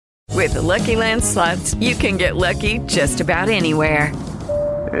With the Lucky Land Slots, you can get lucky just about anywhere.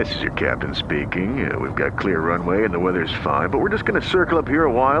 This is your captain speaking. We've got clear runway and the weather's fine, but we're just going to circle up here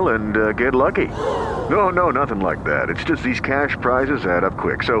a while and get lucky. No, nothing like that. It's just these cash prizes add up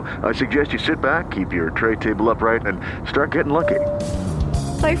quick. So I suggest you sit back, keep your tray table upright, and start getting lucky.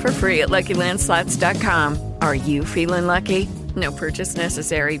 Play for free at LuckyLandSlots.com. Are you feeling lucky? No purchase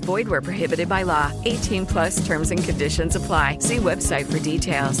necessary. Void where prohibited by law. 18 plus terms and conditions apply. See website for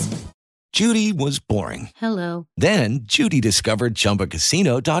details. Judy was boring. Hello. Then Judy discovered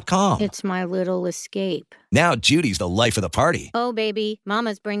ChumbaCasino.com. It's my little escape. Now Judy's the life of the party. Oh, baby,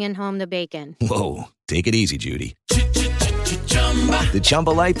 mama's bringing home the bacon. Whoa, take it easy, Judy. The Chumba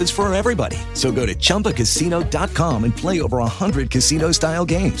life is for everybody. So go to ChumbaCasino.com and play over 100 casino-style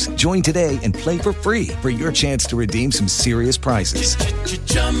games. Join today and play for free for your chance to redeem some serious prizes.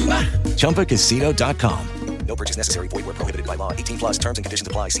 ChumbaCasino.com. No purchase necessary. Void where prohibited by law. 18 plus terms and conditions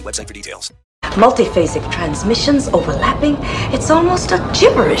apply. See website for details. Multiphasic transmissions overlapping. It's almost a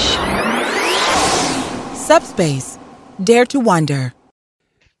gibberish. Subspace. Dare to wonder.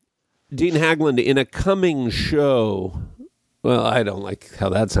 Dean Haglund in a coming show. Well, I don't like how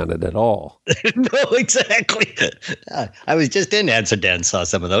that sounded at all. No, exactly. I was just in Amsterdam, saw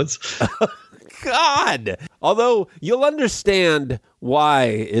some of those. God! Although you'll understand why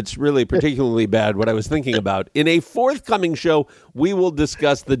it's really particularly bad, what I was thinking about. In a forthcoming show, we will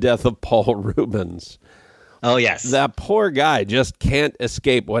discuss the death of Paul Rubens. Oh, yes. That poor guy just can't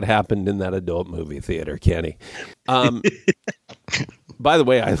escape what happened in that adult movie theater, can he? By the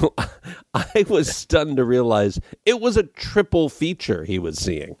way, I was stunned to realize it was a triple feature he was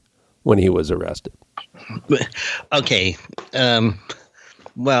seeing when he was arrested. Okay.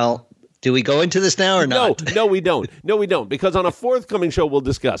 Well, do we go into this now or not? No, we don't. No, we don't. Because on a forthcoming show, we'll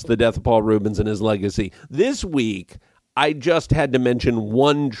discuss the death of Paul Rubens and his legacy. This week, I just had to mention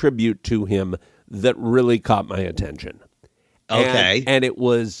one tribute to him that really caught my attention. Okay. And it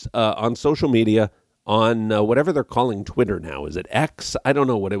was on social media, on whatever they're calling Twitter now. Is it X? I don't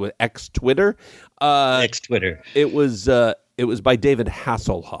know what it was. X Twitter? X Twitter. It was by David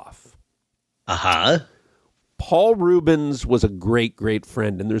Hasselhoff. Uh-huh. Paul Rubens was a great, great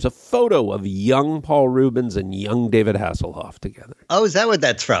friend, and there's a photo of young Paul Rubens and young David Hasselhoff together. Oh, is that what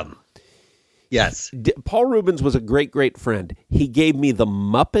that's from? Yes. Paul Rubens was a great, great friend. He gave me the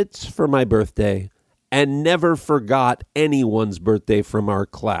Muppets for my birthday and never forgot anyone's birthday from our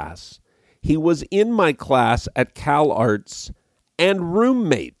class. He was in my class at Cal Arts and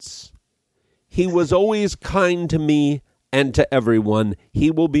roommates. He was always kind to me and to everyone. He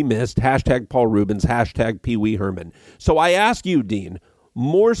will be missed. Hashtag Paul Rubens, hashtag Pee Wee Herman. So I ask you, Dean,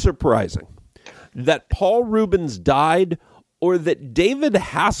 more surprising, that Paul Rubens died or that David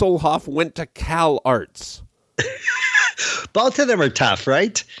Hasselhoff went to Cal Arts? Both of them are tough,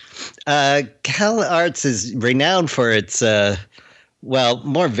 right? Cal Arts is renowned for its,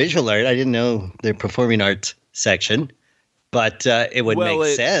 more visual art. I didn't know their performing arts section, but it would make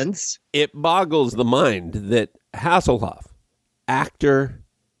sense. It boggles the mind that Hasselhoff, actor,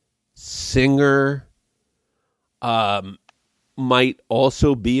 singer, might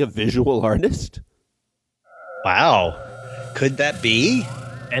also be a visual artist. Wow. Could that be?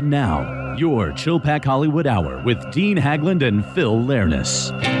 And now, your Chill Pack Hollywood Hour with Dean Haglund and Phil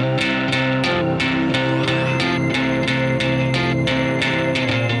Lernis.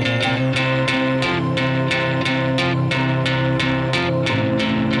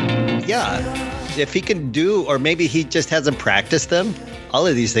 Yeah, if he can do, or maybe he just hasn't practiced them. All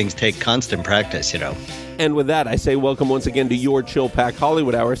of these things take constant practice, you know. And with that, I say welcome once again to your Chill Pack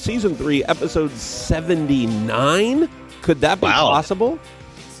Hollywood Hour, Season 3, Episode 79. Could that be possible?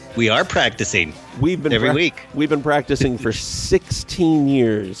 We are practicing every week. We've been practicing for 16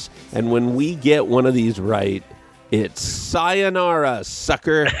 years. And when we get one of these right, it's sayonara,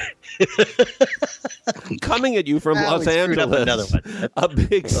 sucker. Coming at you from Los Angeles, a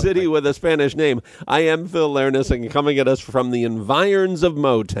big city with a Spanish name. I am Phil Lernis, and coming at us from the environs of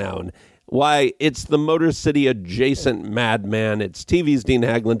Motown. Why, it's the Motor City adjacent madman. It's TV's Dean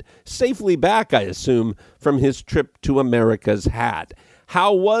Haglund, safely back, I assume, from his trip to America's Hat.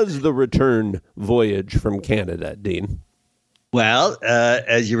 How was the return voyage from Canada, Dean? Well,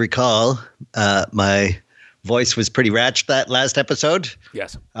 as you recall, my voice was pretty ratchet that last episode.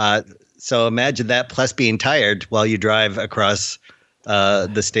 Yes. So imagine that plus being tired while you drive across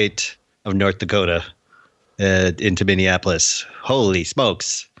the state of North Dakota into Minneapolis. Holy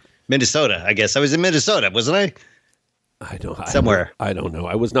smokes. Minnesota, I guess. I was in Minnesota, wasn't I? I don't somewhere. I don't know.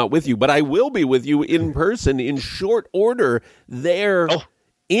 I was not with you, but I will be with you in person in short order there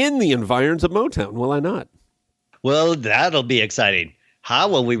in the environs of Motown, will I not? Well, that'll be exciting. How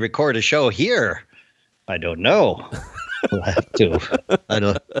will we record a show here? I don't know. We'll have to. I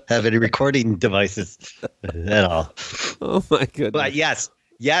don't have any recording devices at all. Oh, my goodness. But yes,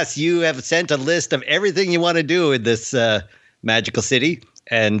 you have sent a list of everything you want to do in this magical city,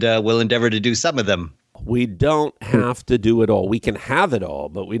 and we'll endeavor to do some of them. We don't have to do it all. We can have it all,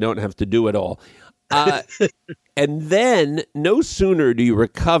 but we don't have to do it all. And then, no sooner do you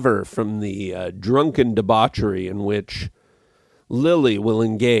recover from the drunken debauchery in which Lily will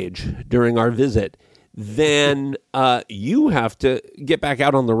engage during our visit, then you have to get back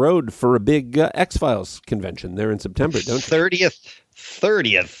out on the road for a big X-Files convention there in September, don't you?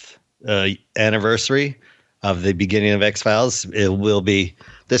 30th anniversary of the beginning of X-Files. It will be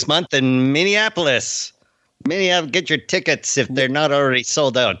this month in Minneapolis. Get your tickets if they're not already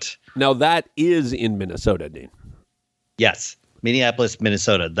sold out. Now, that is in Minnesota, Dean. Yes, Minneapolis,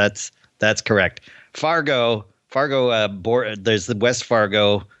 Minnesota. That's correct. Fargo. There's the West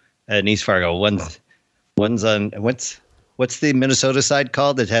Fargo and East Fargo. One's on what's the Minnesota side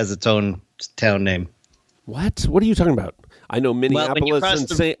called? It has its own town name. What are you talking about? I know Minneapolis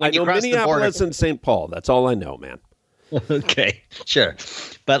and St. Paul. That's all I know, man. Okay, sure.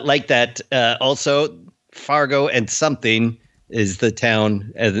 But like that, also Fargo and something is the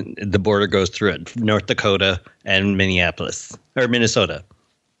town, and the border goes through it. North Dakota and Minneapolis or Minnesota.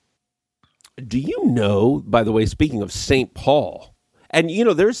 Do you know, by the way, speaking of St. Paul, and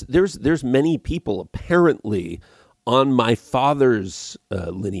there's many people apparently on my father's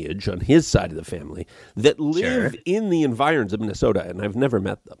lineage, on his side of the family, that live in the environs of Minnesota, and I've never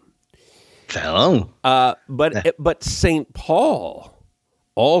met them. But St. Paul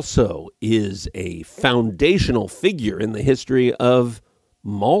also is a foundational figure in the history of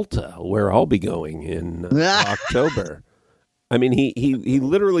Malta, where I'll be going in October. I mean, he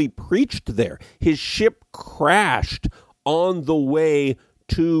literally preached there. His ship crashed on the way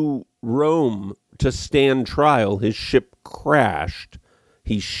to Rome to stand trial. His ship crashed.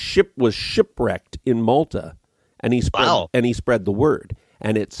 His ship was shipwrecked in Malta, and he spread the word.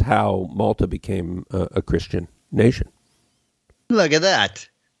 And it's how Malta became a Christian nation. Look at that.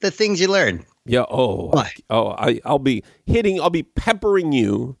 The things you learn. Yeah. I'll be peppering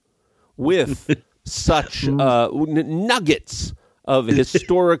you with such nuggets of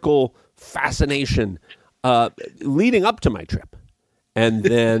historical fascination leading up to my trip, and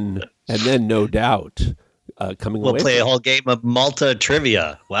then no doubt coming away. We'll play a whole game of Malta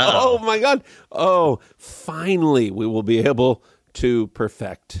trivia. Wow! Oh my God! Oh, finally, we will be able to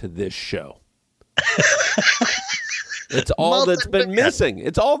perfect this show. It's all that's been missing.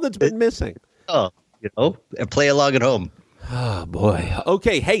 It's all that's been missing. Oh, play along at home. Oh boy.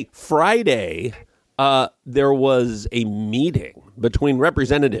 Okay. Hey, Friday. There was a meeting between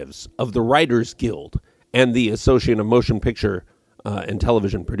representatives of the Writers Guild and the Association of Motion Picture and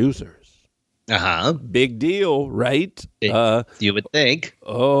Television Producers. Uh-huh. Big deal, right? You would think.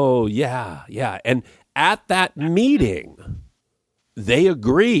 Oh, yeah. And at that meeting, they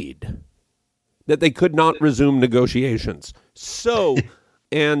agreed that they could not resume negotiations. So...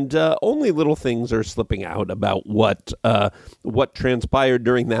 And only little things are slipping out about what transpired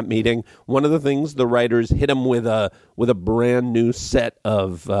during that meeting. One of the things, the writers hit them with a brand new set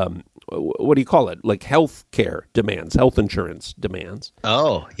of what do you call it? Like health care demands, health insurance demands.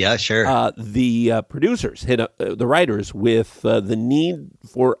 Oh, yeah, sure. The producers hit the writers with the need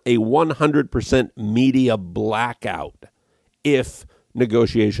for a 100% media blackout if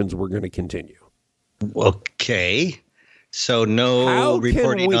negotiations were going to continue. Okay. So no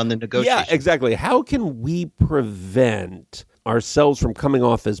reporting on the negotiations. Yeah, exactly. How can we prevent ourselves from coming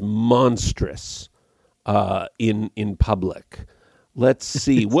off as monstrous in public? Let's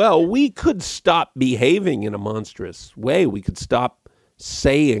see. Well, we could stop behaving in a monstrous way. We could stop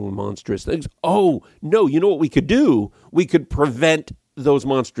saying monstrous things. Oh, no, you know what we could do? We could prevent those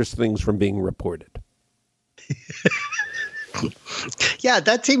monstrous things from being reported. Yeah,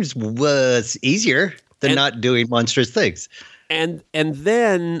 that seems was easier than not doing monstrous things. And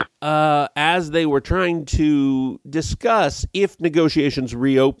then as they were trying to discuss if negotiations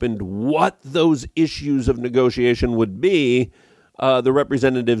reopened, what those issues of negotiation would be, the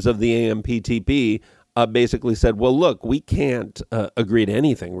representatives of the AMPTP basically said, well, look, we can't agree to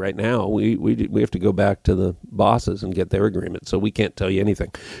anything right now. We have to go back to the bosses and get their agreement, so we can't tell you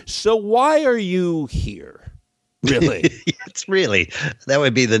anything. So why are you here, really? It's really, that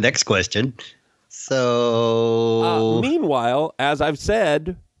would be the next question. So meanwhile, as I've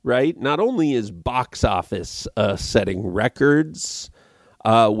said, right, not only is box office setting records,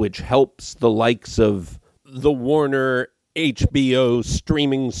 which helps the likes of the Warner HBO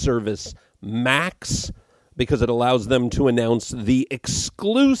streaming service Max because it allows them to announce the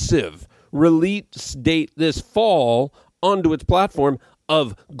exclusive release date this fall onto its platform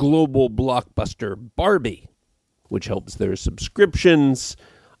of global blockbuster Barbie, which helps their subscriptions.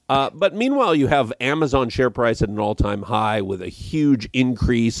 But meanwhile, you have Amazon share price at an all-time high with a huge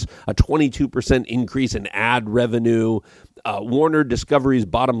increase, a 22% increase in ad revenue. Warner Discovery's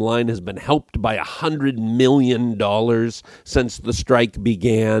bottom line has been helped by $100 million since the strike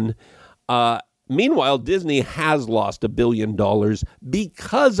began. Meanwhile, Disney has lost $1 billion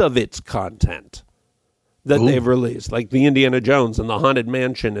because of its content that they've released, like the Indiana Jones and the Haunted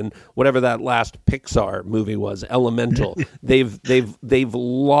Mansion and whatever that last Pixar movie was, Elemental. they've written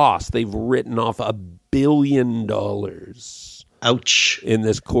off $1 billion. Ouch. In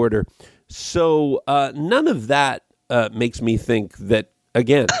this quarter. So none of that makes me think that,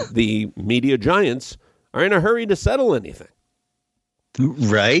 again, the media giants are in a hurry to settle anything.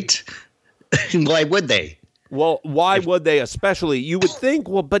 Right? Why would they? Well, why would they especially? You would think,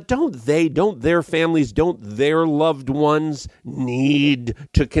 well, but don't their families, don't their loved ones need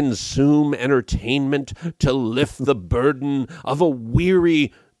to consume entertainment to lift the burden of a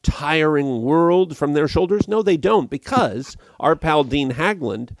weary, tiring world from their shoulders? No, they don't, because our pal Dean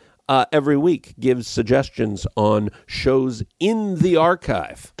Hagland every week gives suggestions on shows in the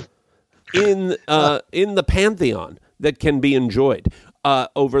archive, in the Pantheon that can be enjoyed.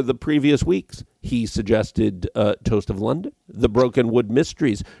 Over the previous weeks, he suggested Toast of London, The Broken Wood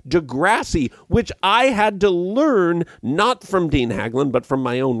Mysteries, Degrassi, which I had to learn not from Dean Hagland, but from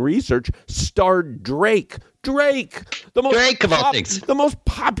my own research, starred Drake. Drake, the most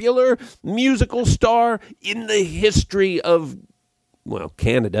popular musical star in the history of, well,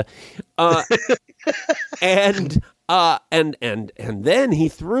 Canada. And then he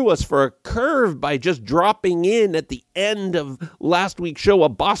threw us for a curve by just dropping in at the end of last week's show a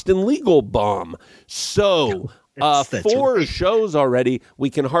Boston legal bomb. So, that's 4 right. shows already. We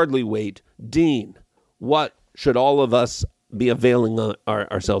can hardly wait. Dean, what should all of us be availing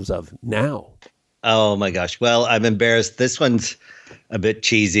ourselves of now? Oh, my gosh. Well, I'm embarrassed. This one's a bit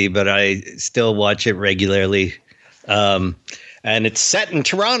cheesy, but I still watch it regularly. And it's set in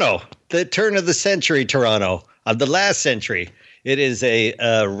Toronto, the turn of the century Toronto. Of the last century. It is a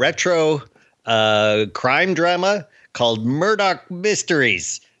retro crime drama called Murdoch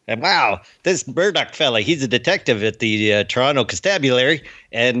Mysteries. And wow, this Murdoch fella, he's a detective at the Toronto Constabulary.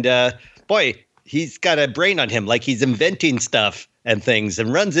 And boy, he's got a brain on him, like he's inventing stuff and things,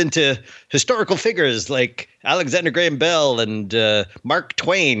 and runs into historical figures like Alexander Graham Bell and Mark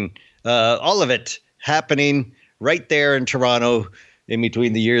Twain. All of it happening right there in Toronto, in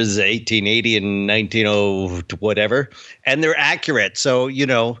between the years 1880 and 1900 whatever, and they're accurate. So, you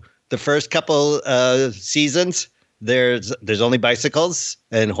know, the first couple seasons, there's only bicycles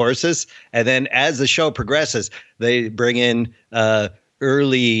and horses, and then as the show progresses, they bring in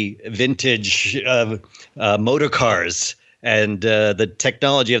early vintage motor cars, and the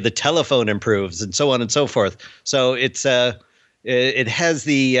technology of the telephone improves, and so on and so forth. So it has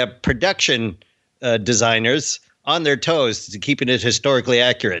the production designers on their toes to keeping it historically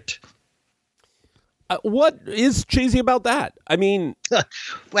accurate. What is cheesy about that? I mean,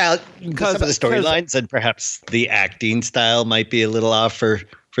 well, some of the storylines and perhaps the acting style might be a little off for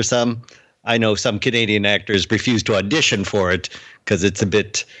some. I know some Canadian actors refuse to audition for it because it's a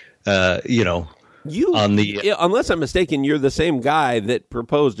bit, on the. Unless I'm mistaken, you're the same guy that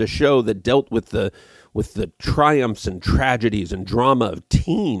proposed a show that dealt with the triumphs and tragedies and drama of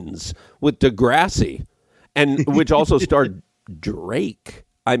teens with Degrassi. And which also starred Drake.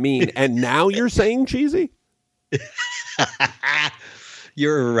 I mean, and now you're saying cheesy?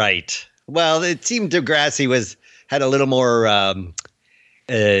 You're right. Well, it seemed Degrassi had a little more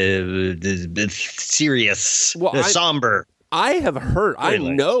serious, somber. I have heard, I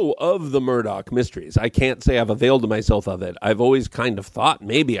know of the Murdoch Mysteries. I can't say I've availed myself of it. I've always kind of thought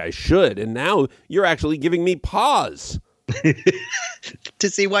maybe I should. And now you're actually giving me pause. To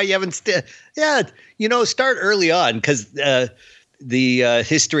see why you haven't start early on, because the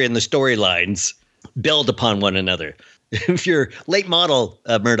history and the storylines build upon one another. If you're late model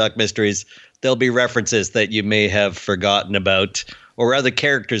Murdoch Mysteries, there'll be references that you may have forgotten about, or other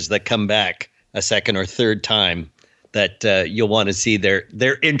characters that come back a second or third time that you'll want to see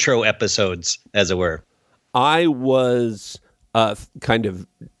their intro episodes, as it were. I was kind of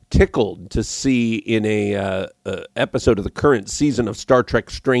tickled to see in a episode of the current season of Star Trek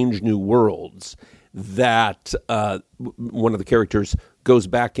Strange New Worlds that one of the characters goes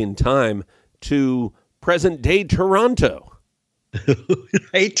back in time to present-day Toronto.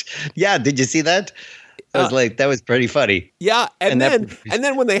 Right? Yeah, did you see that? I was like, that was pretty funny. Yeah, and then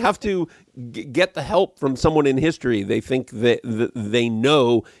when they have to get the help from someone in history they think that they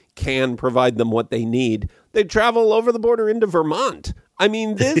know can provide them what they need. They travel over the border into Vermont. I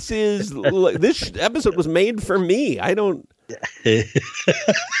mean, this episode was made for me. I don't.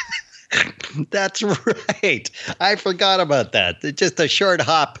 That's right. I forgot about that. It's just a short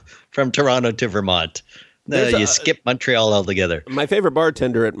hop from Toronto to Vermont. You skip Montreal altogether. My favorite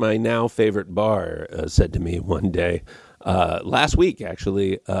bartender at my now favorite bar said to me one day, last week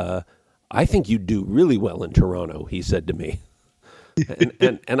actually, I think you do really well in Toronto, he said to me.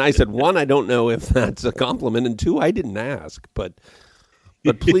 And I said, one, I don't know if that's a compliment, and two, I didn't ask, but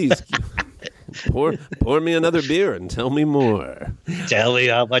please pour me another beer and tell me more. Tell me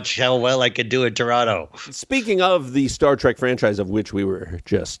how well I could do in Toronto. Speaking of the Star Trek franchise of which we were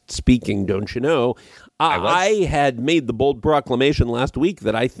just speaking, don't you know, I had made the bold proclamation last week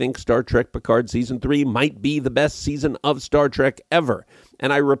that I think Star Trek Picard Season 3 might be the best season of Star Trek ever.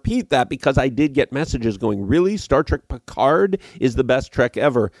 And I repeat that because I did get messages going, really? Star Trek Picard is the best Trek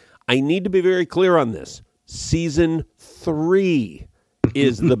ever? I need to be very clear on this. Season 3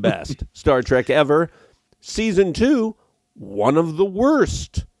 is the best Star Trek ever. Season 2, one of the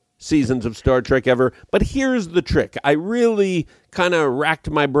worst seasons of Star Trek ever. But here's the trick. I really kind of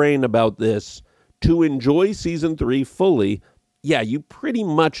racked my brain about this. To enjoy Season 3 fully, you pretty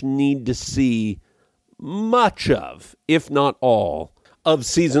much need to see much of, if not all, of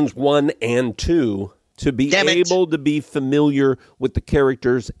Seasons 1 and 2 to be able to be familiar with the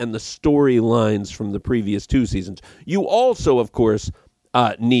characters and the storylines from the previous 2 seasons. You also, of course,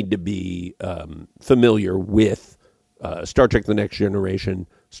 need to be familiar with Star Trek The Next Generation,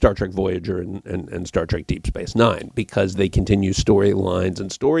 Star Trek Voyager, and Star Trek Deep Space Nine, because they continue storylines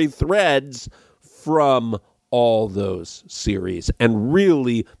and story threads from all those series and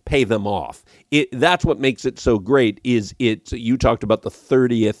really pay them off. That's what makes it so great. You talked about the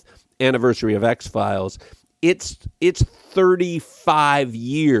 30th anniversary of X-Files. It's 35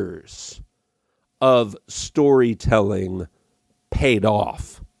 years of storytelling paid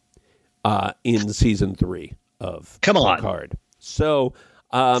off in Season 3 of Picard. So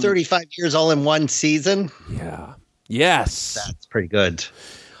 35 years all in one season? Yeah. Yes. That's pretty good.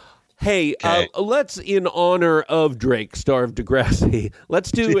 Hey, let's, in honor of Drake, star of Degrassi,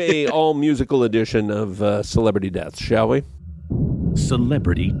 let's do a all-musical edition of Celebrity Deaths, shall we?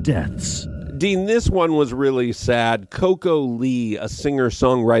 Celebrity Deaths. Dean, this one was really sad. Coco Lee, a singer,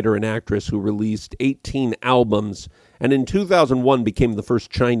 songwriter, and actress who released 18 albums, and in 2001 became the first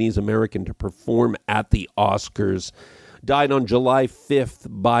Chinese American to perform at the Oscars, died on July 5th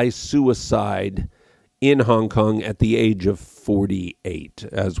by suicide in Hong Kong at the age of 48.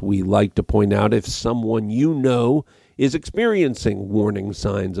 As we like to point out, if someone you know is experiencing warning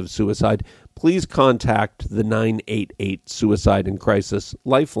signs of suicide, please contact the 988 Suicide and Crisis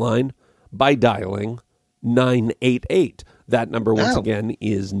Lifeline by dialing 988. That number, once again,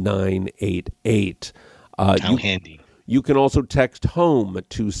 is 988. How handy. You can also text HOME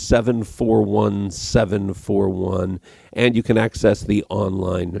to 741-741, and you can access the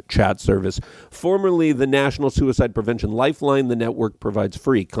online chat service. Formerly the National Suicide Prevention Lifeline, the network provides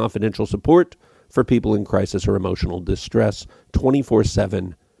free, confidential support for people in crisis or emotional distress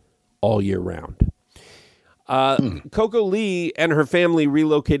 24/7 all year round. Coco Lee and her family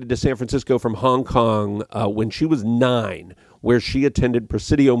relocated to San Francisco from Hong Kong when she was 9, where she attended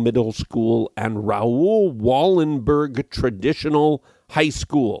Presidio Middle School and Raoul Wallenberg Traditional High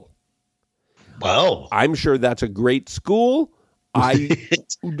School. Wow. I'm sure that's a great school. I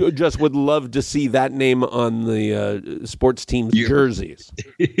just would love to see that name on the sports team's jerseys.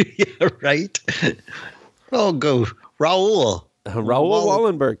 Yeah, right? Oh, go Raoul. Raoul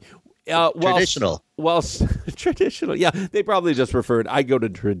Wallenberg. Traditional. Traditional. Yeah, they probably just referred, I go to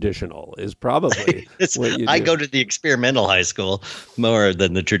traditional is probably what you do. I go to the experimental high school more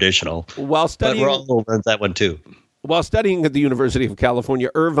than the traditional. While studying, but Raoul runs that one too. While studying at the University of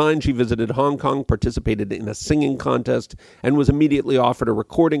California, Irvine, she visited Hong Kong, participated in a singing contest, and was immediately offered a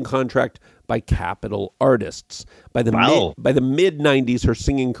recording contract by Capitol Artists. By the mid-90s, her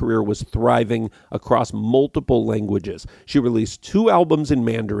singing career was thriving across multiple languages. She released 2 albums in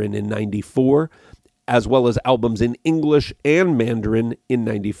Mandarin in 94, as well as albums in English and Mandarin in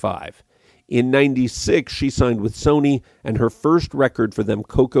 95. In 96, she signed with Sony, and her first record for them,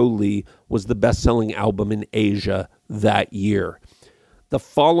 Coco Lee, was the best-selling album in Asia that year. The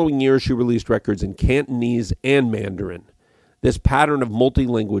following year, she released records in Cantonese and Mandarin. This pattern of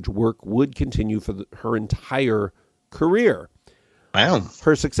multi-language work would continue for her entire career. Wow.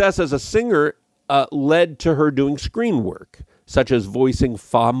 Her success as a singer led to her doing screen work, such as voicing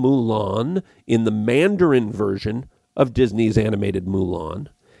Fa Mulan in the Mandarin version of Disney's animated Mulan,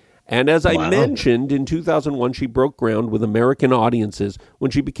 And as I mentioned, in 2001, she broke ground with American audiences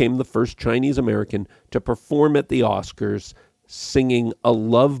when she became the first Chinese American to perform at the Oscars, singing A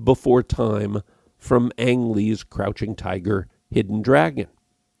Love Before Time from Ang Lee's Crouching Tiger, Hidden Dragon.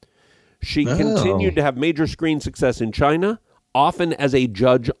 She continued to have major screen success in China, often as a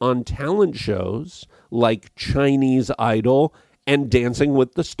judge on talent shows like Chinese Idol and Dancing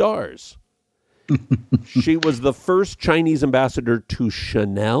with the Stars. She was the first Chinese ambassador to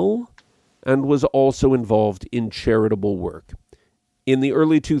Chanel and was also involved in charitable work. In the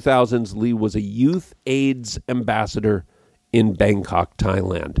early 2000s, Lee was a youth AIDS ambassador in Bangkok,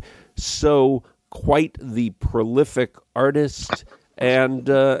 Thailand. So quite the prolific artist and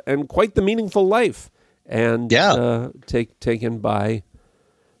quite the meaningful life. And taken by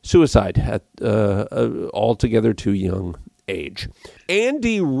suicide at altogether too young age.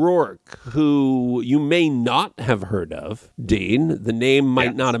 Andy Rourke, who you may not have heard of, Dean, the name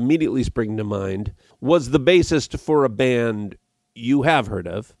might not immediately spring to mind, was the bassist for a band you have heard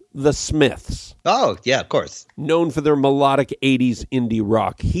of, The Smiths. Oh, yeah, of course. Known for their melodic 80s indie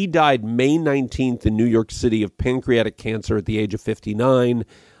rock. He died May 19th in New York City of pancreatic cancer at the age of 59.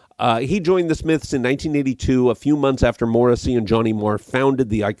 He joined the Smiths in 1982, a few months after Morrissey and Johnny Marr founded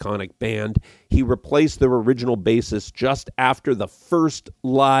the iconic band. He replaced their original bassist just after the first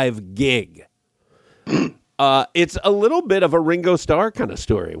live gig. It's a little bit of a Ringo Starr kind of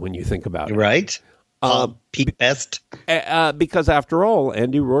story when you think about it. Right. Pete Best. Because after all,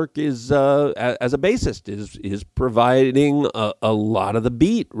 Andy Rourke is, as a bassist, is providing a lot of the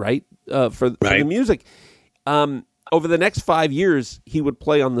beat, right, for the music. Over the next 5 years, he would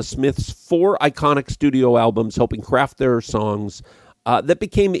play on the Smiths' 4 iconic studio albums, helping craft their songs that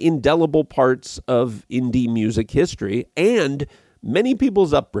became indelible parts of indie music history and many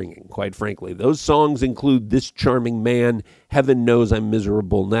people's upbringing, quite frankly. Those songs include This Charming Man, Heaven Knows I'm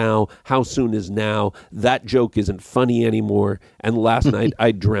Miserable Now, How Soon Is Now, That Joke Isn't Funny Anymore, and Last Night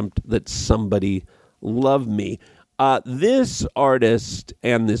I Dreamt That Somebody Loved Me. This artist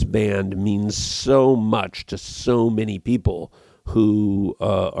and this band means so much to so many people who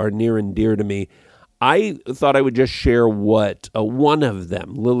are near and dear to me. I thought I would just share what one of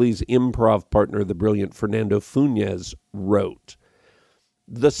them, Lily's improv partner, the brilliant Fernando Funes, wrote.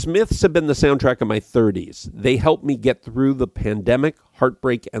 The Smiths have been the soundtrack of my 30s. They helped me get through the pandemic,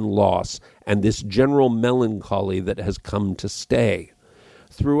 heartbreak, and loss, and this general melancholy that has come to stay.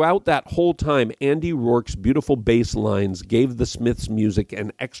 Throughout that whole time, Andy Rourke's beautiful bass lines gave the Smiths' music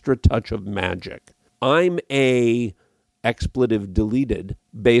an extra touch of magic. I'm a, expletive deleted,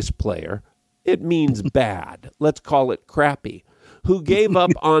 bass player. It means bad. Let's call it crappy. Who gave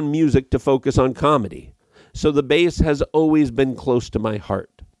up on music to focus on comedy. So the bass has always been close to my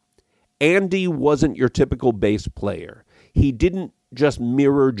heart. Andy wasn't your typical bass player. He didn't just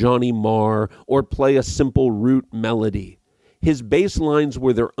mirror Johnny Marr or play a simple root melody. His bass lines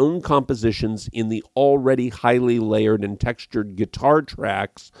were their own compositions in the already highly layered and textured guitar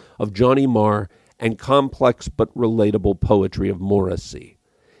tracks of Johnny Marr and complex but relatable poetry of Morrissey.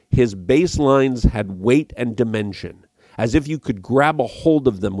 His bass lines had weight and dimension, as if you could grab a hold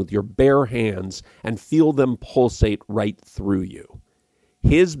of them with your bare hands and feel them pulsate right through you.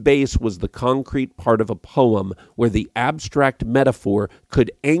 His bass was the concrete part of a poem where the abstract metaphor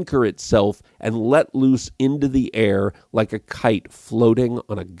could anchor itself and let loose into the air like a kite floating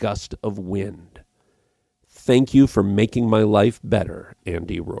on a gust of wind. Thank you for making my life better,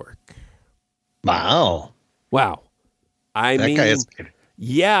 Andy Rourke. Wow. I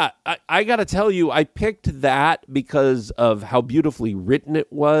got to tell you, I picked that because of how beautifully written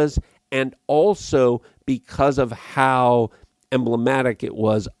it was and also because of how emblematic it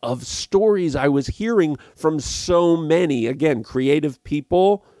was of stories I was hearing from so many, again, creative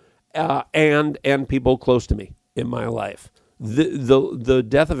people and people close to me in my life. The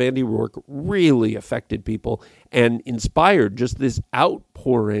death of Andy Rourke really affected people and inspired just this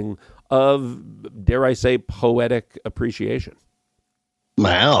outpouring of, dare I say, poetic appreciation.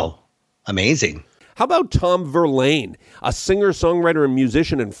 Wow. Amazing. How about Tom Verlaine, a singer, songwriter, and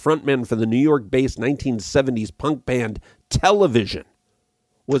musician and frontman for the New York-based 1970s punk band Television?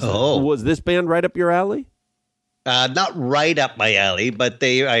 Was this band right up your alley? Not right up my alley, but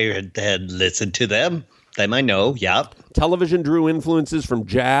I had listened to them. Them I know, yeah. Television drew influences from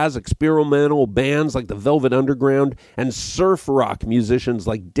jazz, experimental bands like the Velvet Underground, and surf rock musicians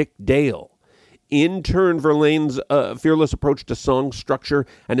like Dick Dale. In turn, Verlaine's fearless approach to song structure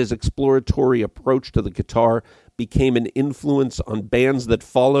and his exploratory approach to the guitar became an influence on bands that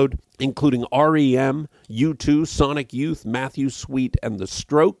followed, including R.E.M., U2, Sonic Youth, Matthew Sweet, and The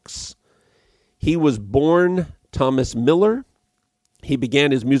Strokes. He was born Thomas Miller He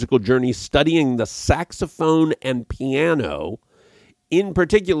began his musical journey studying the saxophone and piano. In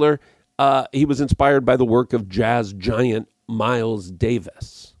particular, he was inspired by the work of jazz giant Miles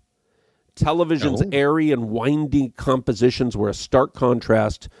Davis. Television's airy and windy compositions were a stark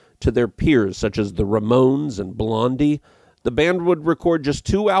contrast to their peers, such as the Ramones and Blondie. The band would record just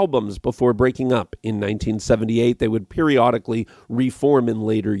 2 albums before breaking up in 1978. They would periodically reform in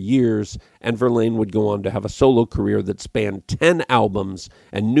later years, and Verlaine would go on to have a solo career that spanned 10 albums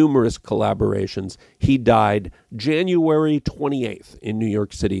and numerous collaborations. He died January 28th in New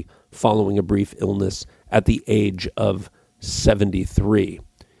York City following a brief illness at the age of 73.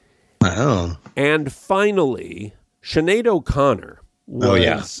 Wow. And finally, Sinead O'Connor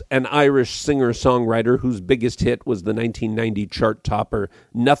was an Irish singer-songwriter whose biggest hit was the 1990 chart topper,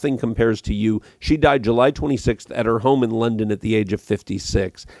 Nothing Compares to You. She died July 26th at her home in London at the age of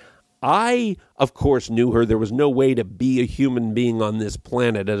 56. I, of course, knew her. There was no way to be a human being on this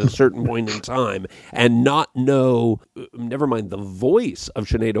planet at a certain point in time and not know, never mind the voice of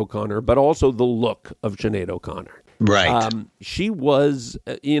Sinead O'Connor, but also the look of Sinead O'Connor. Right. She was,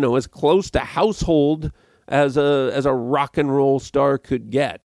 as close to household as a rock and roll star could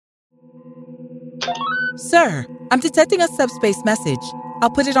get. Sir, I'm detecting a subspace message.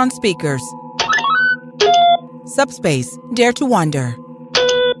 I'll put it on speakers. Subspace, dare to wander.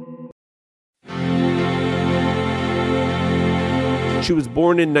 She was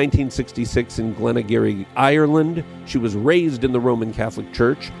born in 1966 in Glenageary, Ireland. She was raised in the Roman Catholic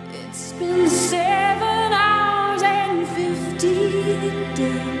Church. It's been 7 hours and 50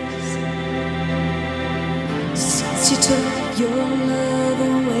 days since you took your love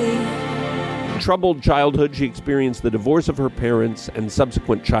away. Troubled childhood, she experienced the divorce of her parents and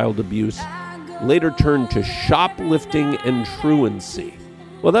subsequent child abuse, later turned to shoplifting and truancy.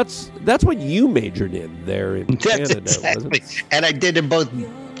 Well, that's what you majored in there in Canada, exactly. wasn't it? And I did them both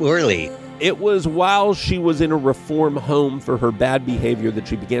poorly. It was while she was in a reform home for her bad behavior that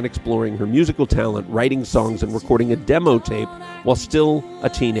she began exploring her musical talent, writing songs and recording a demo tape while still a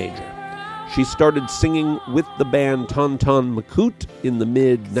teenager. She started singing with the band Ton Ton Macoute in the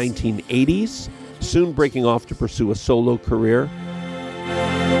mid-1980s, soon breaking off to pursue a solo career.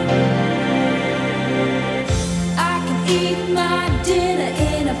 I can eat my dinner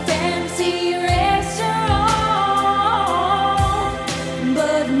in a fancy restaurant,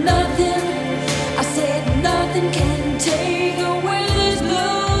 but nothing, I said nothing can take away this blues,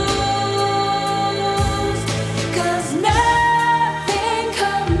 'cause nothing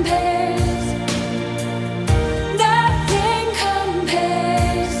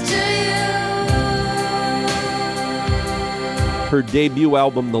compares to you. Her debut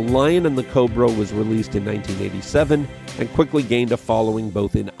album, The Lion and the Cobra, was released in 1987 and quickly gained a following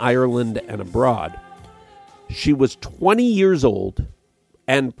both in Ireland and abroad. She was 20 years old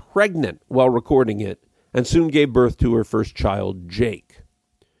and pregnant while recording it, and soon gave birth to her first child, Jake.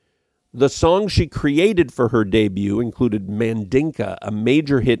 The songs she created for her debut included Mandinka, a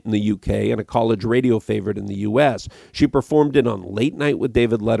major hit in the UK and a college radio favorite in the US. She performed it on Late Night with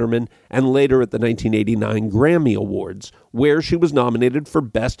David Letterman and later at the 1989 Grammy Awards, where she was nominated for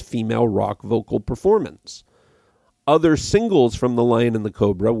Best Female Rock Vocal Performance. Other singles from The Lion and the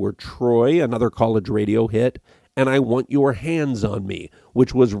Cobra were Troy, another college radio hit, and I Want Your Hands on Me,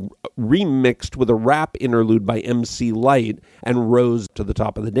 which was remixed with a rap interlude by MC Lyte and rose to the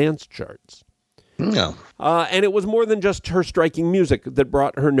top of the dance charts. No. And it was more than just her striking music that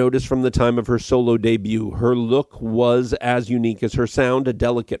brought her notice from the time of her solo debut. Her look was as unique as her sound, a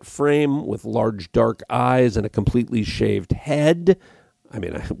delicate frame with large dark eyes and a completely shaved head. I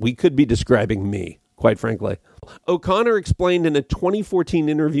mean, we could be describing me, quite frankly. O'Connor explained in a 2014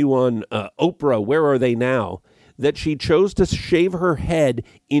 interview on Oprah, Where Are They Now?, that she chose to shave her head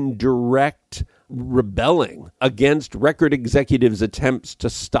in direct rebelling against record executives' attempts to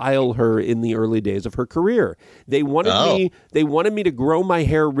style her in the early days of her career. They wanted me to grow my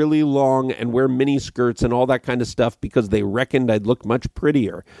hair really long and wear mini skirts and all that kind of stuff because they reckoned I'd look much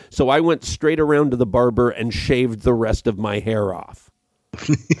prettier. So I went straight around to the barber and shaved the rest of my hair off.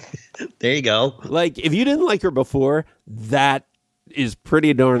 There you go. Like, if you didn't like her before, that is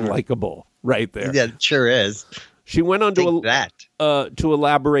pretty darn likable right there. Yeah, it sure is. She went on to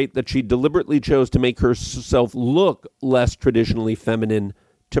elaborate that she deliberately chose to make herself look less traditionally feminine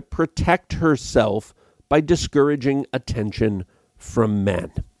to protect herself by discouraging attention from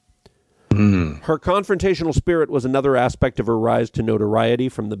men. Her confrontational spirit was another aspect of her rise to notoriety.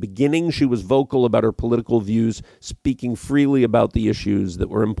 From the beginning, she was vocal about her political views, speaking freely about the issues that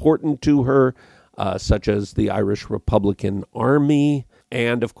were important to her, such as the Irish Republican Army,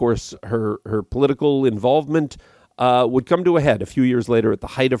 and, of course, her political involvement would come to a head a few years later at the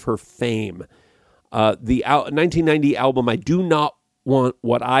height of her fame. The 1990 album, I Do Not Want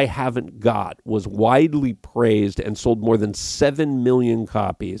What I Haven't Got, was widely praised and sold more than 7 million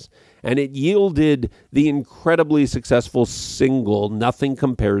copies. And it yielded the incredibly successful single, Nothing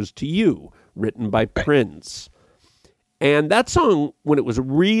Compares to You, written by Prince. And that song, when it was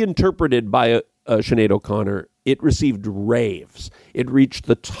reinterpreted by Sinead O'Connor, it received raves. It reached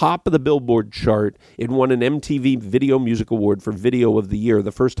the top of the Billboard chart. It won an MTV Video Music Award for Video of the Year,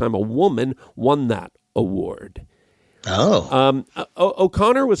 the first time a woman won that award. Oh.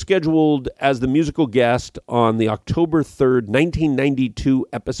 O'Connor was scheduled as the musical guest on the October 3rd, 1992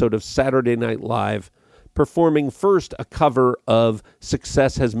 episode of Saturday Night Live, performing first a cover of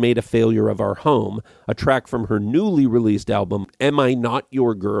Success Has Made a Failure of Our Home, a track from her newly released album, Am I Not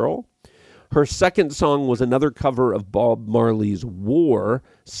Your Girl? Her second song was another cover of Bob Marley's War,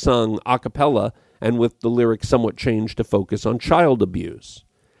 sung a cappella and with the lyrics somewhat changed to focus on child abuse.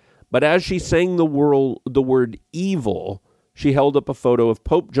 But as she sang the word evil, she held up a photo of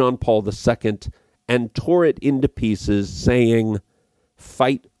Pope John Paul II and tore it into pieces, saying,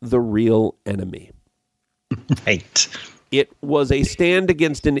 "Fight the real enemy." Right. It was a stand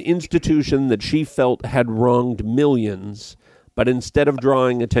against an institution that she felt had wronged millions, but instead of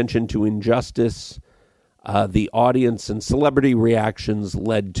drawing attention to injustice, the audience and celebrity reactions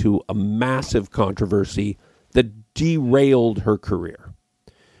led to a massive controversy that derailed her career.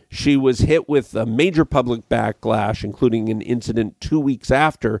 She was hit with a major public backlash, including an incident 2 weeks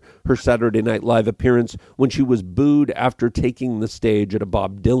after her Saturday Night Live appearance when she was booed after taking the stage at a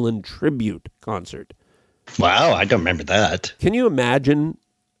Bob Dylan tribute concert. Wow, I don't remember that. Can you imagine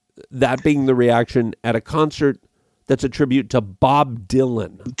that being the reaction at a concert that's a tribute to Bob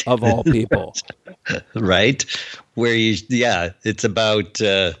Dylan, of all people? Right? Where it's about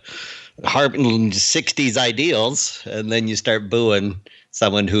harping 60s ideals, and then you start booing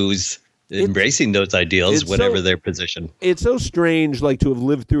someone who's embracing those ideals, whatever their position. It's so strange, like, to have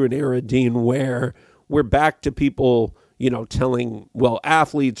lived through an era, Dean, where we're back to people, telling,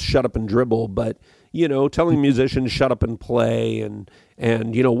 athletes shut up and dribble, but, telling musicians shut up and play, and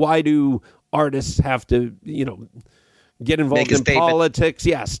why do artists have to, get involved in politics?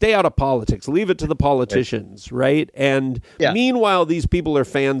 Yeah, stay out of politics. Leave it to the politicians, right? And meanwhile, these people are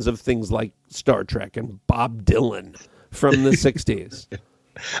fans of things like Star Trek and Bob Dylan from the 60s.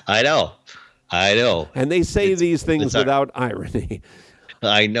 I know. And they say these things without irony.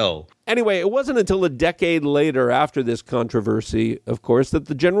 I know. Anyway, it wasn't until a decade later, after this controversy, of course, that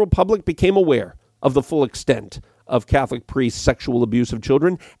the general public became aware of the full extent of Catholic priests' sexual abuse of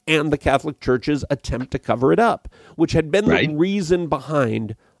children and the Catholic Church's attempt to cover it up, which had been the reason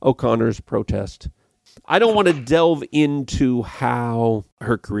behind O'Connor's protest. I don't want to delve into how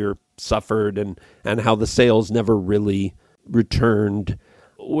her career suffered and how the sales never really returned.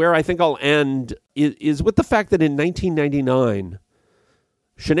 Where I think I'll end is with the fact that in 1999,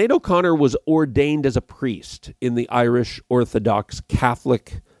 Sinead O'Connor was ordained as a priest in the Irish Orthodox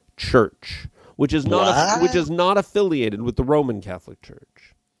Catholic Church, which is not affiliated with the Roman Catholic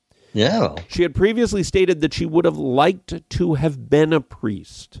Church. Yeah. She had previously stated that she would have liked to have been a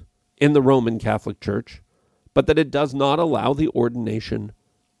priest in the Roman Catholic Church, but that it does not allow the ordination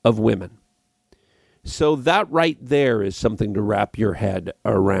of women. So that right there is something to wrap your head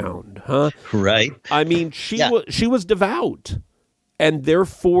around, huh? Right. I mean, she was devout, and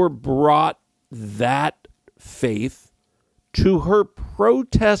therefore brought that faith to her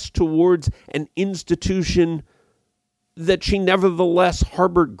protest towards an institution that she nevertheless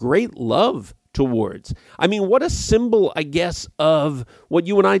harbored great love towards. I mean, what a symbol, I guess, of what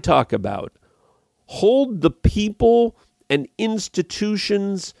you and I talk about. Hold the people and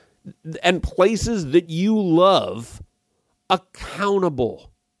institutions and places that you love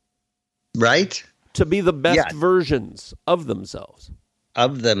accountable. Right? To be the best versions of themselves.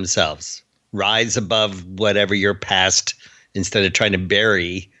 Rise above whatever your past, instead of trying to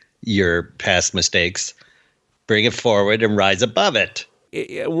bury your past mistakes, bring it forward and rise above it.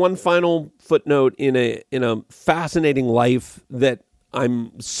 One final footnote in a fascinating life that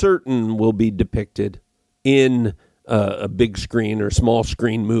I'm certain will be depicted in a big screen or small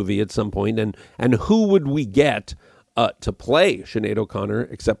screen movie at some point. And who would we get to play Sinead O'Connor,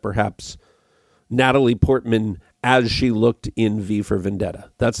 except perhaps Natalie Portman as she looked in V for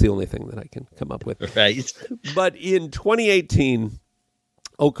Vendetta? That's the only thing that I can come up with. Right. But in 2018,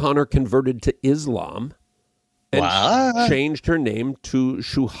 O'Connor converted to Islam and changed her name to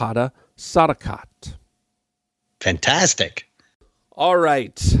Shuhada Sadakat. Fantastic. All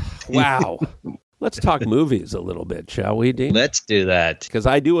right. Wow. Let's talk movies a little bit, shall we, Dean? Let's do that. Because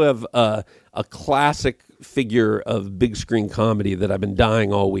I do have a classic figure of big screen comedy that I've been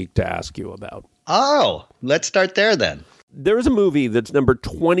dying all week to ask you about. Oh, let's start there then. There is a movie that's number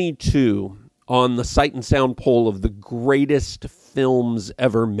 22 on the Sight and Sound poll of the greatest films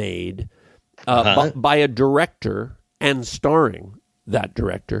ever made by a director and starring that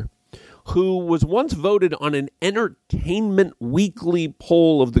director who was once voted on an Entertainment Weekly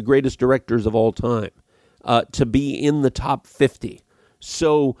poll of the greatest directors of all time to be in the top 50.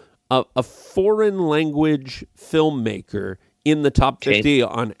 So a foreign language filmmaker in the top 50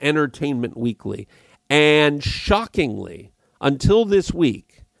 on Entertainment Weekly. And shockingly, until this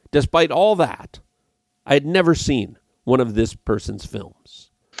week, despite all that, I had never seen one of this person's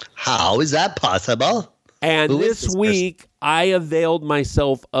films. How is that possible? And this week, I availed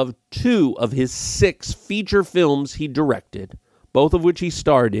myself of 2 of his 6 feature films he directed, both of which he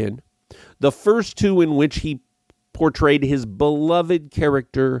starred in. The first 2 in which he portrayed his beloved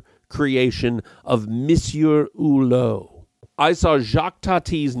character creation of Monsieur Hulot. I saw Jacques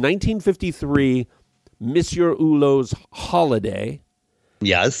Tati's 1953 Monsieur Hulot's Holiday.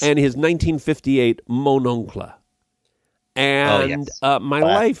 Yes. And his 1958 Mon Oncle. And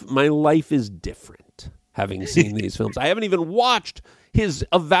my life is different having seen these films. I haven't even watched his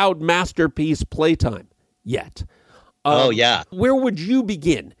avowed masterpiece Playtime yet. Where would you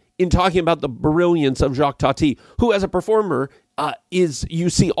begin in talking about the brilliance of Jacques Tati, who as a performer you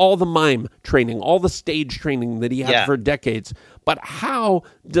see all the mime training, all the stage training that he had for decades. But how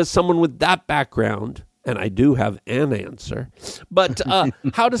does someone with that background, and I do have an answer, but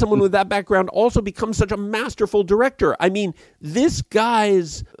how does someone with that background also become such a masterful director? I mean, this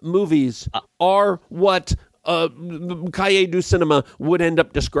guy's movies are what Cahiers du Cinema would end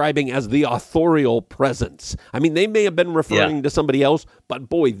up describing as the authorial presence. I mean, they may have been referring to somebody else, but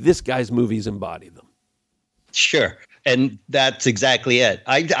boy, this guy's movies embody them. Sure. And that's exactly it.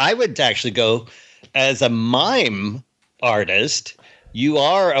 I would actually go, as a mime artist, you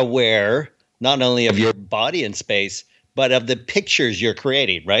are aware not only of your body in space, but of the pictures you're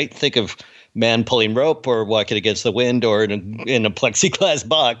creating, right? Think of Man Pulling Rope or Walking Against the Wind or in a plexiglass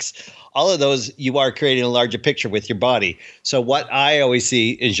box. All of those, you are creating a larger picture with your body. So what I always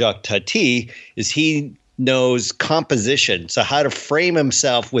see in Jacques Tati is he knows composition, so how to frame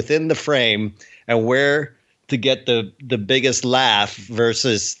himself within the frame and where to get the biggest laugh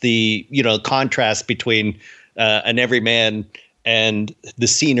versus the contrast between an everyman and the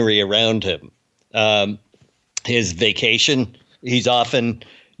scenery around him. His vacation, he's often,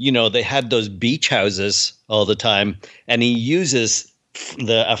 they have those beach houses all the time, and he uses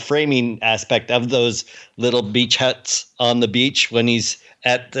a framing aspect of those little beach huts on the beach when he's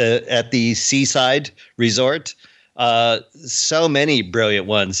at the seaside resort. So many brilliant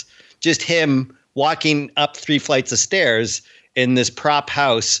ones. Just him walking up 3 flights of stairs in this prop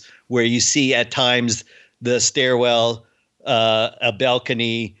house where you see at times the stairwell, a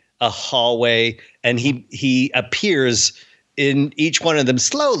balcony, a hallway, and he appears in each one of them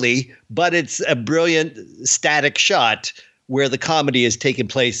slowly, but it's a brilliant static shot where the comedy is taking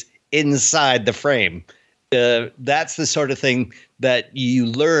place inside the frame. That's the sort of thing that you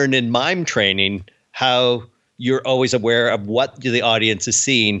learn in mime training, how you're always aware of what the audience is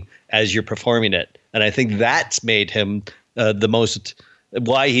seeing as you're performing it. And I think that's made him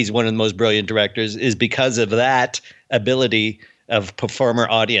why he's one of the most brilliant directors, is because of that ability of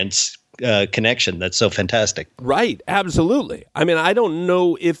performer-audience connection. That's so fantastic. Right, absolutely. I mean, I don't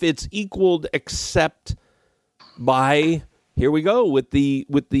know if it's equaled except by, here we go, with the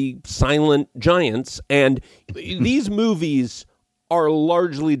Silent Giants. And these movies are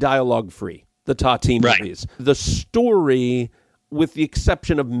largely dialogue-free, the Tati movies. Right. The story, with the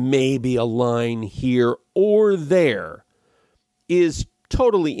exception of maybe a line here or there, is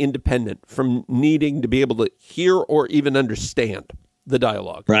totally independent from needing to be able to hear or even understand the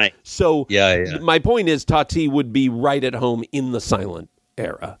dialogue. Right. So my point is Tati would be right at home in the silent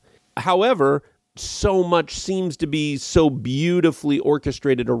era. However, so much seems to be so beautifully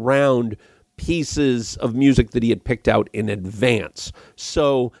orchestrated around pieces of music that he had picked out in advance.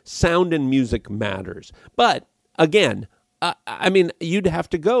 So sound and music matters. But again, I mean, you'd have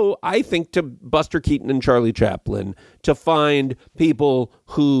to go, I think, to Buster Keaton and Charlie Chaplin to find people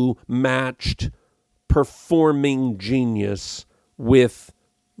who matched performing genius with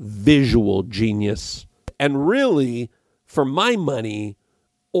visual genius. And really, for my money,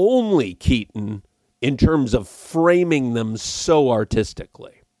 only Keaton in terms of framing them so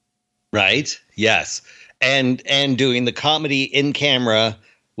artistically. Right. Yes. And doing the comedy in camera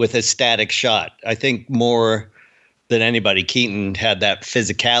with a static shot. I think more than anybody, Keaton had that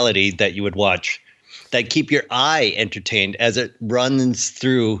physicality that you would watch that keep your eye entertained as it runs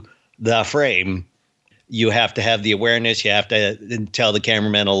through the frame. You have to have the awareness. You have to tell the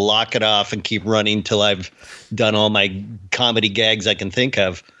cameraman to lock it off and keep running till I've done all my comedy gags I can think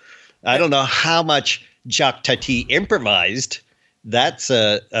of. I don't know how much Jacques Tati improvised. That's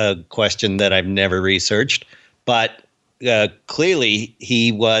a question that I've never researched. But clearly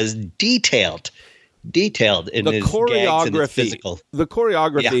he was detailed in the his choreography, gags and his physical. The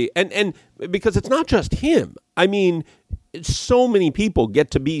choreography, and because it's not just him. I mean, so many people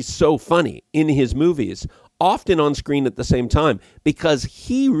get to be so funny in his movies, often on screen at the same time, because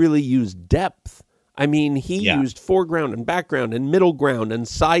he really used depth. I mean, he used foreground and background and middle ground and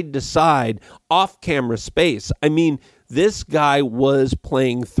side to side, off-camera space. I mean, this guy was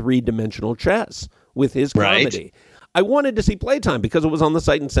playing three-dimensional chess with his comedy. Right. I wanted to see Playtime because it was on the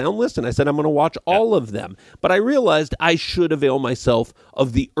Sight and Sound list, and I said I'm going to watch all of them. But I realized I should avail myself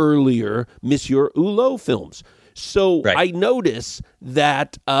of the earlier Monsieur Hulot films. So I notice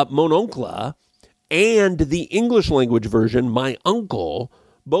that Mon Oncle and the English language version, My Uncle,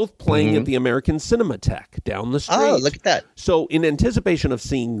 both playing at the American Cinematheque down the street. Oh, look at that. So in anticipation of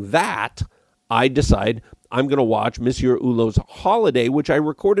seeing that, I decide I'm going to watch Monsieur Hulot's Holiday, which I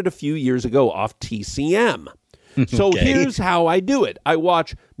recorded a few years ago off TCM. So here's how I do it. I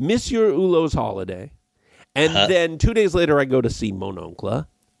watch Monsieur Hulot's Holiday, and then 2 days later I go to see Mon Oncle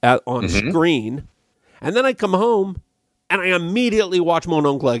on screen, and then I come home, and I immediately watch Mon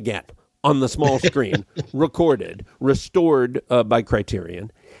Oncle again on the small screen, restored by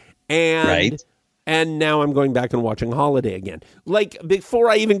Criterion. And now I'm going back and watching Holiday again. Like, before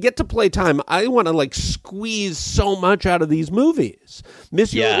I even get to Playtime, I want to, like, squeeze so much out of these movies.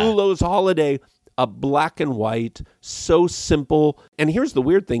 Monsieur Hulot's Holiday, a black and white, so simple. And here's the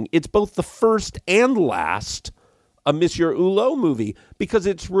weird thing. It's both the first and last a Monsieur Hulot movie, because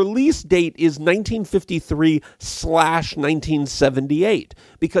its release date is 1953/1978.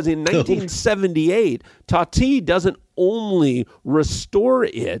 Because in 1978, Tati doesn't only restore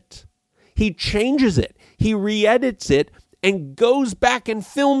it, he changes it. He re-edits it and goes back and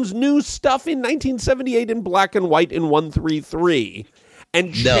films new stuff in 1978 in black and white in 133.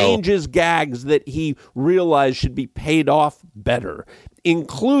 And changes gags that he realized should be paid off better,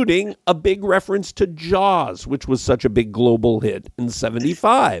 including a big reference to Jaws, which was such a big global hit in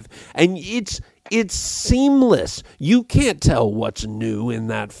 75. And it's seamless. You can't tell what's new in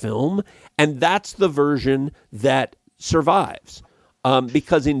that film. And that's the version that survives.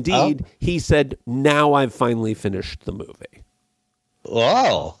 Because indeed, he said, now I've finally finished the movie.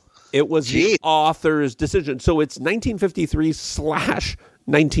 Wow. It was the author's decision. So it's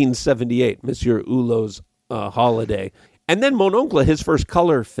 1953/1978, Monsieur Hulot's Holiday. And then Mon Oncle, his first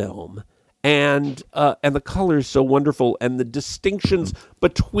color film. And the color is so wonderful. And the distinctions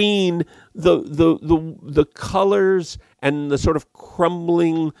between the colors and the sort of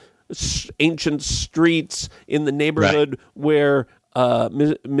crumbling ancient streets in the neighborhood where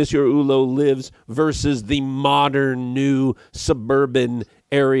Monsieur Hulot lives versus the modern, new suburban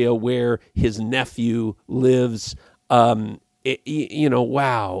area where his nephew lives. Wow.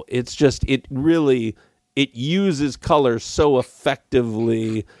 It's just, it uses color so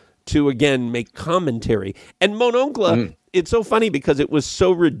effectively to, again, make commentary. And Mon Oncle, it's so funny because it was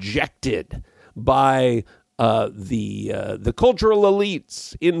so rejected by the cultural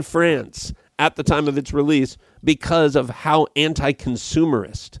elites in France at the time of its release because of how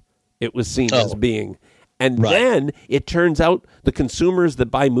anti-consumerist it was seen as being. And then it turns out the consumers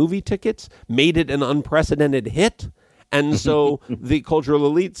that buy movie tickets made it an unprecedented hit. And so the cultural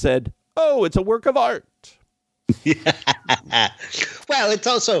elite said, oh, it's a work of art. Well, it's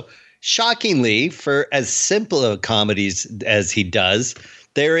also, shockingly, for as simple of comedies as he does,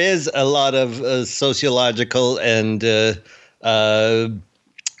 there is a lot of sociological and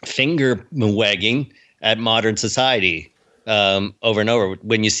finger wagging at modern society over and over.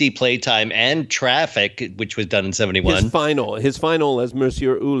 When you see Playtime and Traffic, which was done in 71. His final as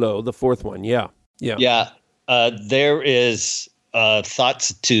Monsieur Hulot, the fourth one. Yeah. There is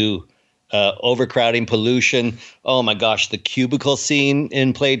thoughts to overcrowding, pollution. Oh my gosh, the cubicle scene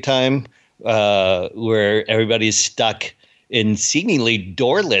in Playtime where everybody's stuck in seemingly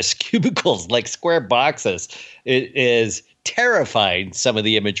doorless cubicles, like square boxes. It is terrifying, some of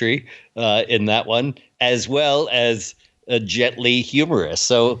the imagery in that one, as well as gently humorous.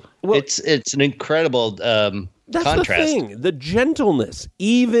 So it's an incredible that's contrast. The thing, the gentleness,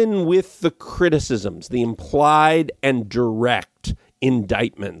 even with the criticisms, the implied and direct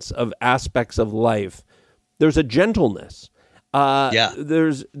indictments of aspects of life, there's a gentleness.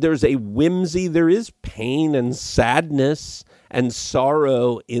 There's a whimsy. There is pain and sadness and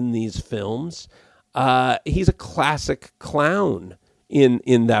sorrow in these films. he's a classic clown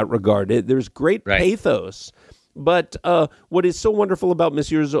in that regard. There's great pathos. But what is so wonderful about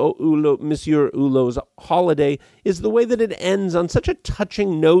Monsieur Hulot's holiday is the way that it ends on such a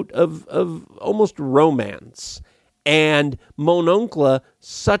touching note of almost romance. And Mon Oncle,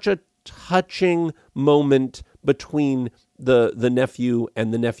 such a touching moment between the nephew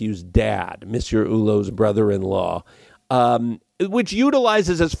and the nephew's dad, Monsieur Hulot's brother-in-law, which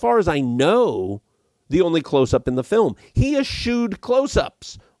utilizes, as far as I know, the only close-up in the film. He eschewed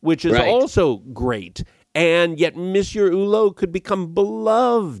close-ups, which is also great. And yet Monsieur Hulot could become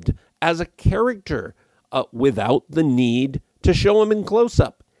beloved as a character without the need to show him in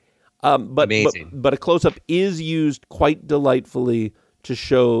close-up. But a close-up is used quite delightfully to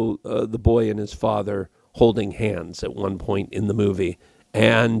show the boy and his father holding hands at one point in the movie.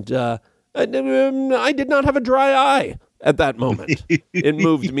 And I did not have a dry eye at that moment. It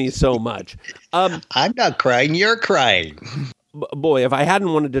moved me so much. I'm not crying, you're crying. Boy, if I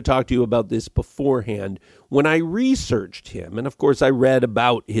hadn't wanted to talk to you about this beforehand, when I researched him, and of course I read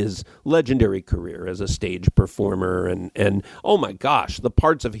about his legendary career as a stage performer and oh my gosh, the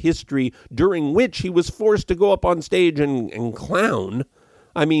parts of history during which he was forced to go up on stage and clown.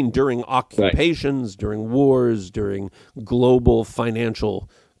 I mean, during occupations, during wars, during global financial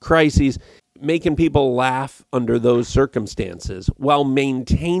crises, making people laugh under those circumstances while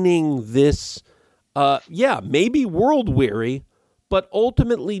maintaining this maybe world-weary, but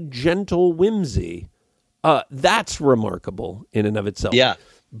ultimately gentle whimsy. That's remarkable in and of itself. Yeah.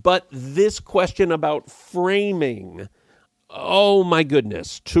 But this question about framing, oh my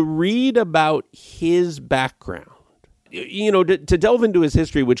goodness, to read about his background, to delve into his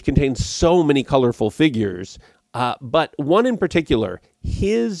history, which contains so many colorful figures, but one in particular,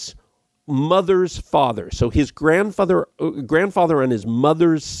 his mother's father, so his grandfather on his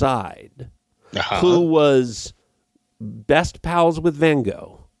mother's side, who was best pals with Van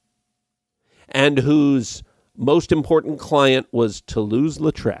Gogh, and whose most important client was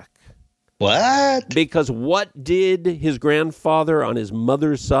Toulouse-Lautrec. What? Because what did his grandfather on his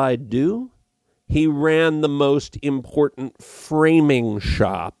mother's side do? He ran the most important framing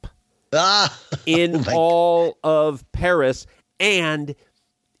shop in all of Paris, and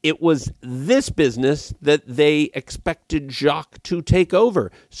it was this business that they expected Jacques to take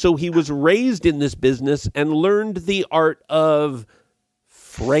over. So he was raised in this business and learned the art of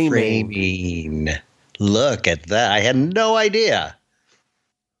framing. Look at that. I had no idea.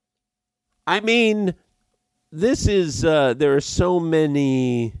 I mean, this is, there are so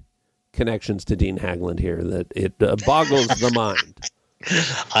many connections to Dean Haglund here that it boggles the mind.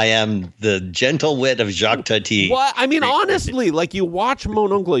 I am the gentle wit of Jacques Tati. Well, I mean, honestly, like you watch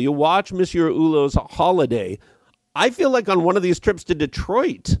Mon Oncle, you watch Monsieur Hulot's holiday. I feel like on one of these trips to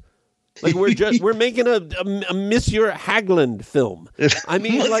Detroit, like we're making a Monsieur Haglund film. I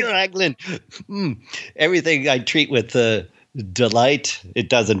mean, Monsieur Haglund, everything I treat with delight. It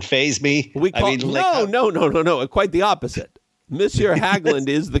doesn't faze me. No, quite the opposite. Monsieur Haglund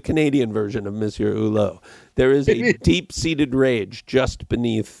is the Canadian version of Monsieur Hulot. There is a deep-seated rage just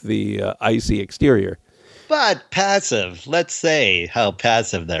beneath the icy exterior. But passive. Let's say how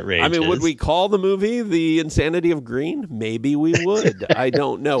passive that rage is. I mean, would we call the movie The Insanity of Green? Maybe we would. I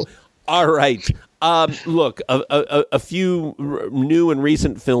don't know. All right. Look, a few new and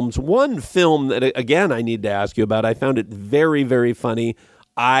recent films. One film that, again, I need to ask you about. I found it very, very funny.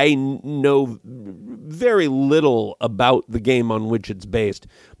 I know very little about the game on which it's based,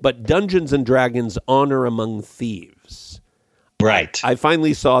 but Dungeons & Dragons Honor Among Thieves. Right. I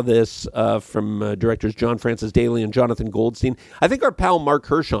finally saw this from directors John Francis Daley and Jonathan Goldstein. I think our pal Mark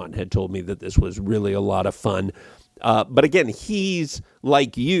Hershon had told me that this was really a lot of fun. But again, he's,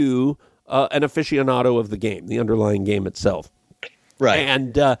 like you, an aficionado of the game, the underlying game itself. Right.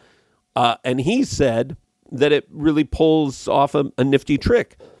 And he said that it really pulls off a nifty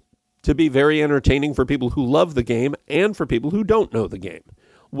trick to be very entertaining for people who love the game and for people who don't know the game.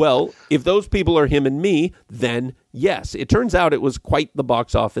 Well, if those people are him and me, then yes. It turns out it was quite the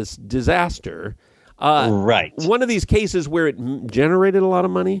box office disaster. Right. One of these cases where it generated a lot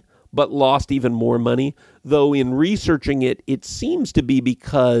of money, but lost even more money, though in researching it, it seems to be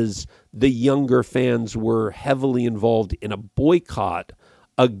because the younger fans were heavily involved in a boycott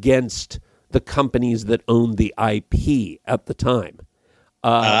against the companies that owned the IP at the time.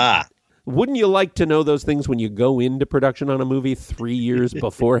 Wouldn't you like to know those things when you go into production on a movie 3 years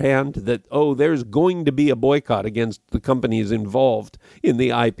beforehand? That, there's going to be a boycott against the companies involved in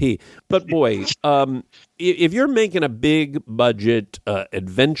the IP. But boy, if you're making a big budget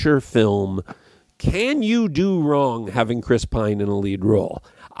adventure film, can you do wrong having Chris Pine in a lead role?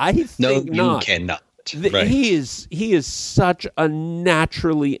 I think no, not. You cannot. Right. He is such a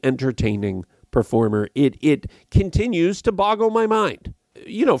naturally entertaining performer. It continues to boggle my mind.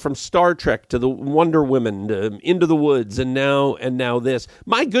 From Star Trek to the Wonder Woman to Into the Woods and now this.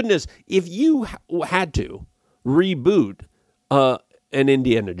 My goodness, if you had to reboot an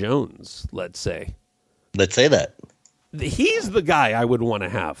Indiana Jones, let's say that. He's the guy I would want to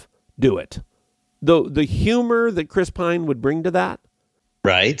have do it. The humor that Chris Pine would bring to that.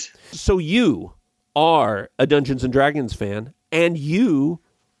 Right. So you are a Dungeons and Dragons fan, and you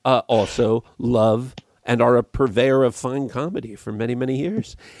also love and are a purveyor of fine comedy for many, many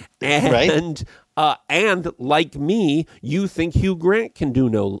years. And and like me, you think Hugh Grant can do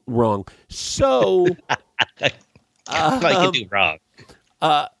no wrong. So I can do wrong.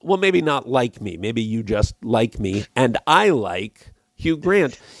 Well, maybe not like me. Maybe you just like me, and I like Hugh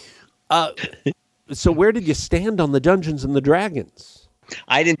Grant. So where did you stand on the Dungeons and the Dragons?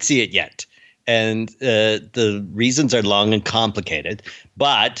 I didn't see it yet. And the reasons are long and complicated,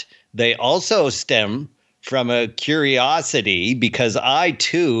 but they also stem from a curiosity because I,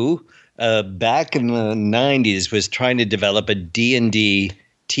 too, back in the 90s, was trying to develop a D&D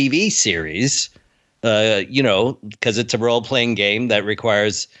TV series, because it's a role-playing game that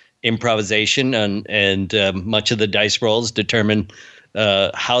requires improvisation and much of the dice rolls determine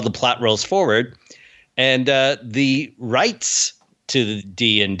how the plot rolls forward. And the rights to the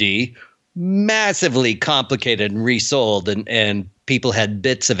D&D massively complicated and resold, and people had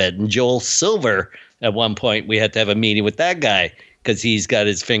bits of it. And Joel Silver, at one point, we had to have a meeting with that guy because he's got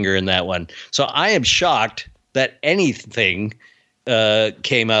his finger in that one. So I am shocked that anything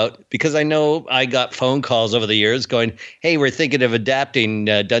came out, because I know I got phone calls over the years going, hey, we're thinking of adapting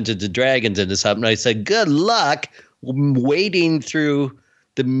Dungeons and Dragons into something. I said, good luck wading through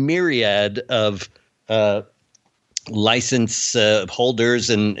the myriad of license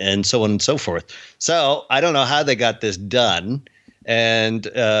holders and so on and so forth. So I don't know how they got this done. And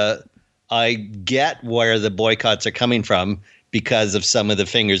I get where the boycotts are coming from because of some of the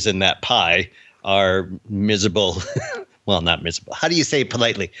fingers in that pie are miserable. Well, not miserable. How do you say it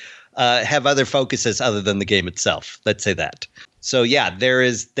politely? Have other focuses other than the game itself. Let's say that. So yeah, there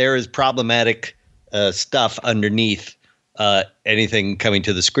is problematic stuff underneath anything coming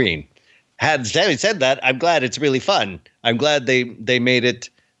to the screen. Having said that, I'm glad it's really fun. I'm glad they made it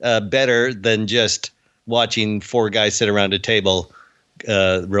better than just watching four guys sit around a table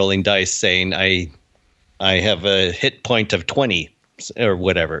rolling dice saying, I have a hit point of 20 or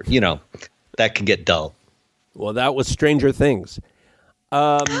whatever. That can get dull. Well, that was Stranger Things.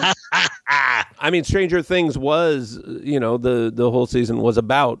 I mean, Stranger Things was, the whole season was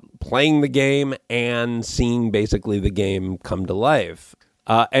about playing the game and seeing basically the game come to life.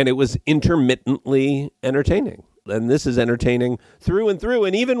 And it was intermittently entertaining. And this is entertaining through and through.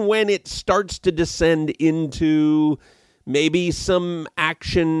 And even when it starts to descend into maybe some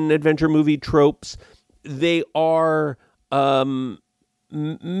action adventure movie tropes, they are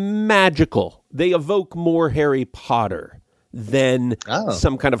magical. They evoke more Harry Potter than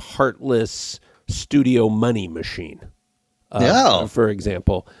some kind of heartless studio money machine, for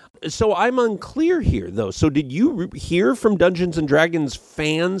example. So I'm unclear here, though. So did you hear from Dungeons and Dragons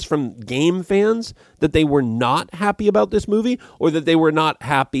fans, from game fans, that they were not happy about this movie, or that they were not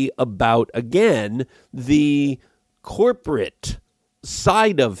happy about, again, the corporate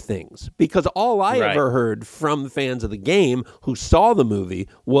side of things? Because all I ever heard from fans of the game who saw the movie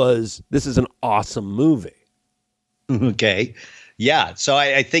was, this is an awesome movie. Okay. Yeah. So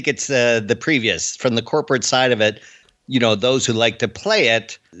I think it's the previous. From the corporate side of it, those who like to play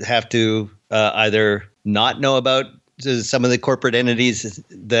it have to either not know about some of the corporate entities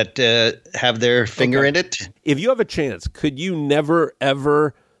that have their finger in it. If you have a chance, could you never,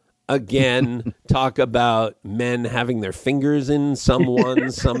 ever again talk about men having their fingers in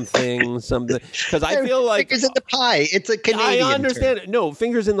someone, something? Because I feel like fingers in the pie. It's a Canadian I understand term. it. No,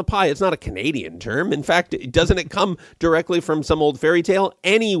 fingers in the pie. It's not a Canadian term. In fact, doesn't it come directly from some old fairy tale?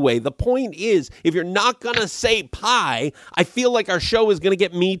 Anyway, the point is, if you're not going to say pie, I feel like our show is going to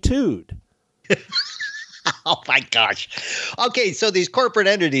get Me Too'd. Oh my gosh. Okay, so these corporate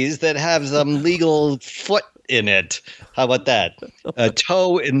entities that have some legal foot in it. How about that? A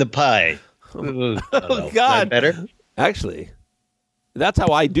toe in the pie. Oh God. Better? Actually, that's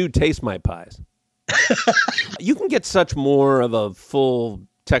how I do taste my pies. You can get such more of a full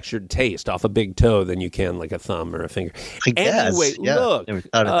textured taste off a big toe than you can like a thumb or a finger. Anyway, look,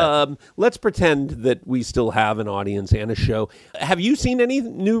 let's pretend that we still have an audience and a show. Have you seen any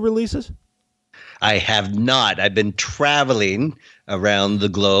new releases? I have not. I've been traveling around the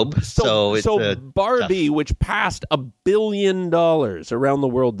globe. So Barbie, which passed $1 billion around the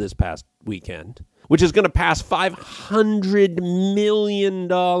world this past weekend, which is going to pass $500 million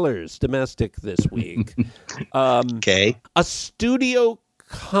domestic this week. Okay. A studio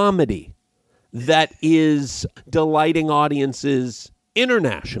comedy that is delighting audiences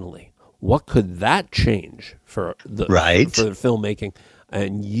internationally. What could that change for the filmmaking?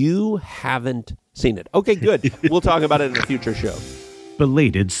 And you haven't seen it. Okay, good. We'll talk about it in a future show.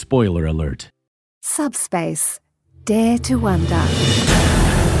 Belated spoiler alert. Subspace. Dare to wonder.